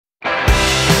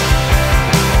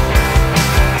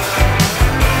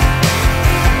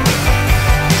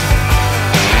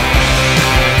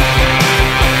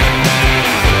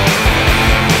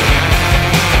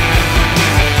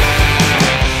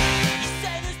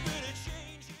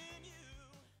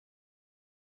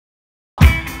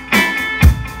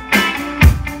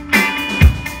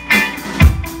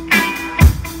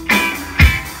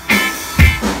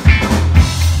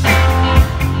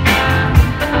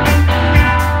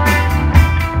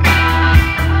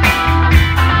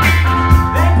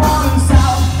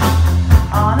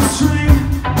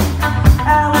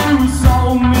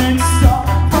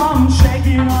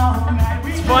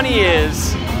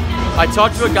I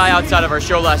talked to a guy outside of our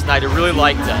show last night who really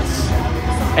liked us.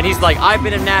 And he's like, I've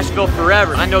been in Nashville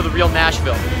forever. I know the real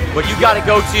Nashville. What you gotta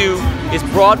go to is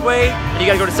Broadway, and you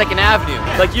gotta go to 2nd Avenue.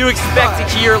 Like, you expect to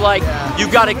hear, like, you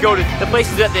gotta go to the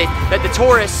places that the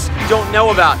tourists don't know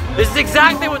about. This is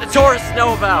exactly what the tourists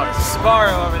know about. There's a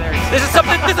Sbarro over there. There's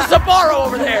a Sbarro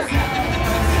over there.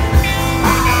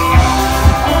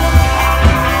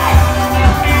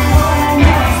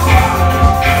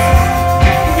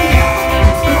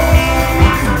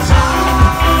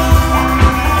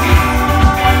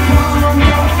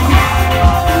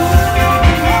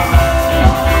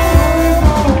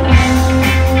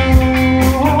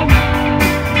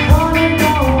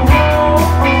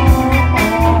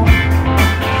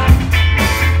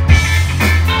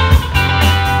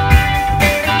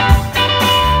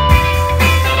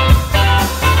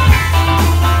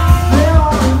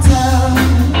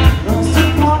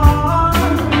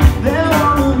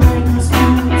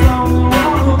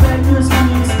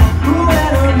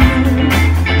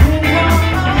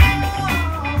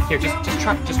 Here,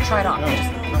 just try it on.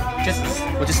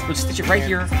 We'll just stitch it right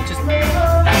here.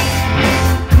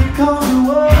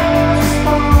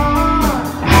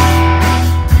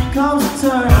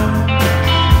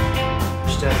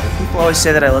 People always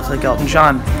say that I look like Elton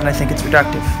John, and I think it's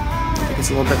reductive. I think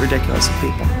it's a little bit ridiculous of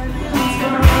people.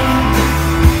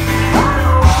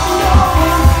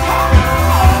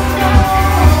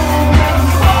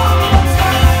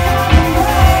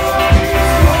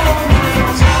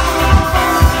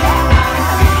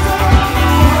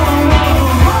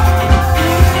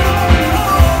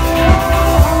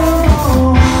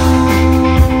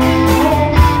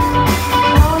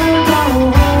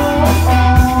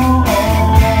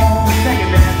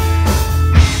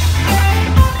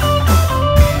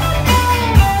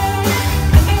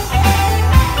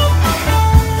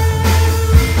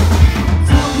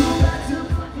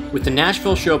 With the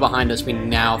Nashville show behind us, we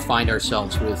now find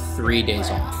ourselves with 3 days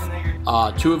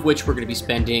off. 2 of which we're going to be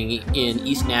spending in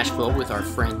East Nashville with our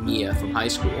friend Mia from high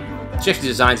school. She actually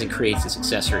designs and creates these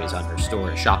accessories on her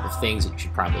store, a shop of things that you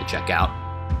should probably check out.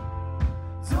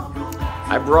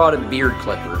 I brought a beard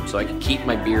clipper so I can keep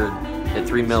my beard at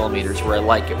 3mm where I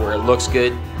like it, where it looks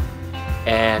good.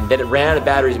 And then it ran out of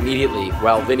batteries immediately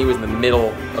while Vinny was in the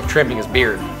middle of trimming his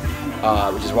beard,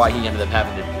 which is why he ended up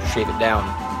having to shave it down.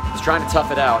 I was trying to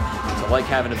tough it out, because I like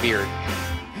having a beard,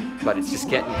 but it's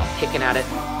just I'm picking at it.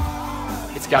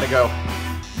 It's gotta go.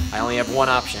 I only have one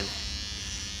option.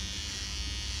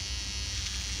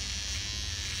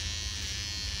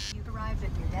 You've arrived at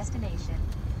your destination.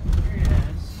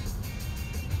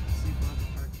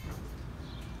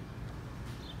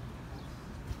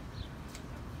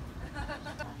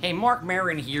 Hey, Mark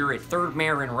Marin here at 3rd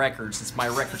Marin Records. It's my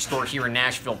record store here in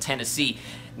Nashville, Tennessee.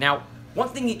 Now, one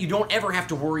thing that you don't ever have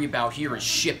to worry about here is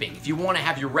shipping. If you want to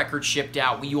have your record shipped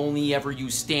out, we only ever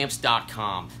use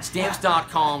Stamps.com.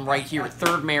 Stamps.com right here at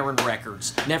 3rd Marin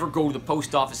Records. Never go to the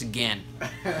post office again.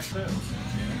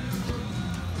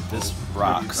 This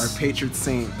rocks. Our patron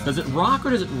saint. Does it rock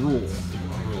or does it rule?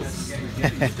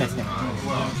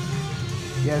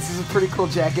 Yeah, this is a pretty cool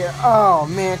jacket. Oh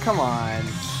man, come on.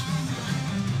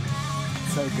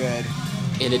 So good.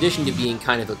 In addition to being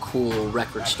kind of a cool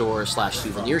record store /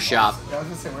 souvenir shop,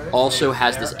 also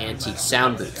has this antique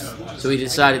sound booth. So we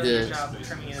decided to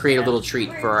create a little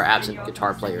treat for our absent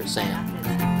guitar player, Sam.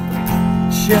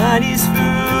 Chinese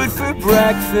food for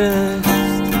breakfast.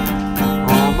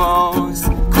 Almost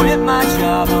quit my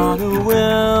job on a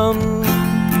whim.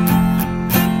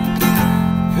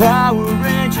 Power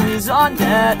Rangers on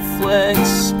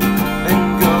Netflix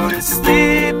and go to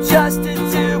sleep just to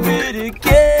do it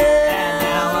again.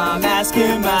 Now I'm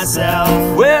asking myself,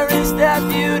 where is that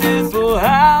beautiful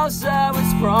house I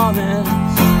was promised?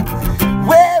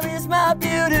 Where is my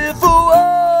beautiful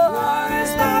world? Where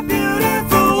is my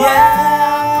beautiful world?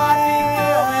 Yeah, I might be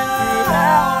going through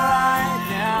hell right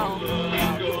now.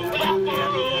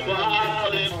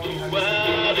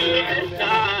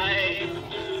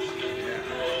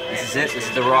 This is it. This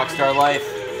is the rockstar life.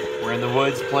 We're in the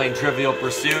woods playing Trivial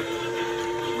Pursuit.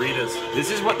 Rita's. This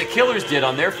is what the Killers did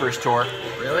on their first tour.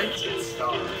 Really?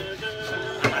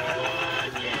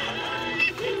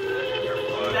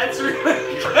 That's really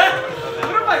good.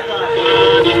 What have I got?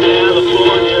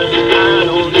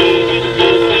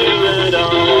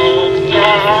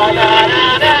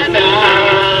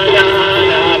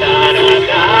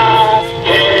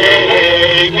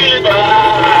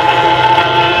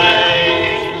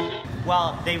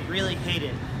 While they really hate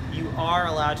it, you are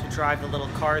allowed to drive the little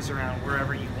cars around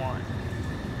wherever you want.